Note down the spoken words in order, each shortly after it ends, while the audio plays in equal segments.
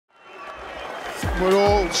We're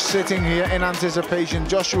all sitting here in anticipation.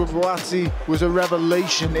 Joshua Buatsi was a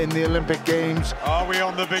revelation in the Olympic Games. Are we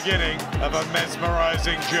on the beginning of a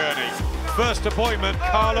mesmerising journey? First appointment,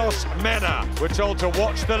 Carlos Mena. We're told to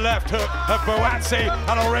watch the left hook of Buatsi,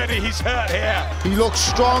 and already he's hurt here. He looks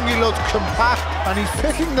strong, he looks compact, and he's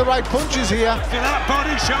picking the right punches here. That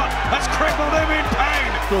body shot has crippled him in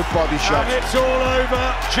pain. Good body shot. And it's all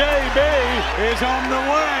over. JB is on the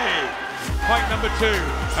way. Fight number 2,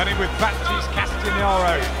 and in with Baptiste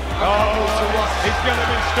Castagnaro. Oh, he's going to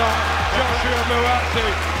be stopped. Joshua Buatsi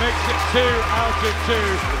makes it 2 out of 2.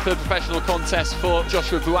 The third professional contest for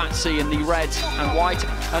Joshua Buatsi in the red and white.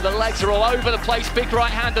 And the legs are all over the place. Big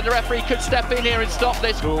right hand, and the referee could step in here and stop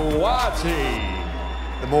this. Buatsi.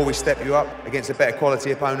 The more we step you up against a better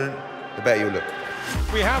quality opponent, the better you look.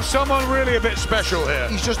 We have someone really a bit special here.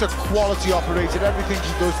 He's just a quality operator, everything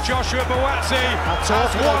he does. Joshua Buatsi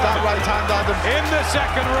Talk about that right hand, Adam. In the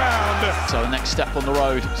second round. So the next step on the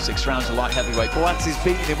road, 6 rounds of light heavyweight. Buatsi's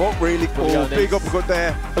beating him up really. Oh, big uppercut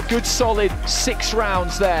there. A good solid 6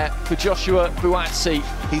 rounds there for Joshua Buatsi.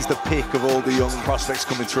 He's the pick of all the young prospects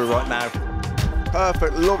coming through right now.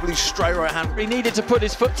 Perfect, lovely straight right hand. He needed to put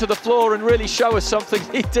his foot to the floor and really show us something.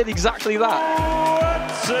 He did exactly that.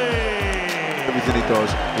 Buatsi. Everything he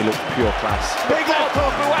does, he looks pure class. Big left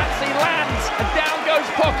hook, Buatsi lands, and down goes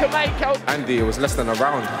Pokameko. Andy, it was less than a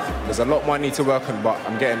round. There's a lot more I need to work on, but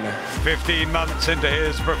I'm getting there. 15 months into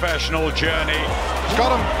his professional journey. He's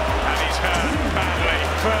got him. And he's hurt badly.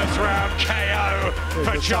 First round KO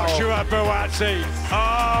for Joshua Buatsi.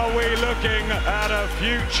 Are we looking at a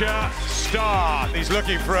future star? He's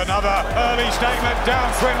looking for another early statement.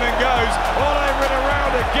 Down Quinlan goes. All over and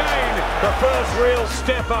around again. The first real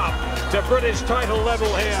step up to British title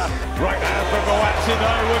level here. Right hand for Buatsi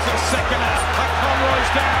though was a second out.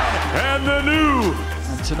 Conroy's down. And the new.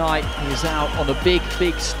 And tonight he is out on a big,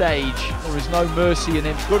 big stage. There is no mercy in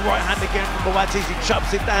him. Good right hand again from Buatsi, he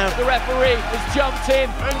chops it down. The referee has jumped in.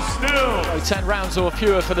 And still. 10 rounds or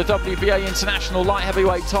fewer for the WBA International Light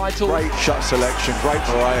Heavyweight title. Great shot selection, great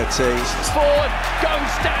variety. Forward,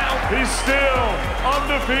 goes down. He's still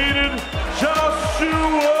undefeated.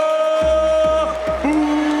 Joshua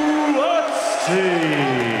Buatsi.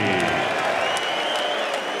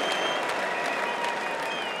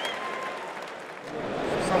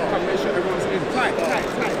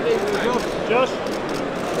 Josh.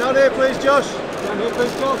 Down here, please, Josh. Down here,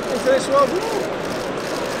 please, Josh. Into this one.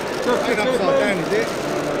 Josh, down, is it?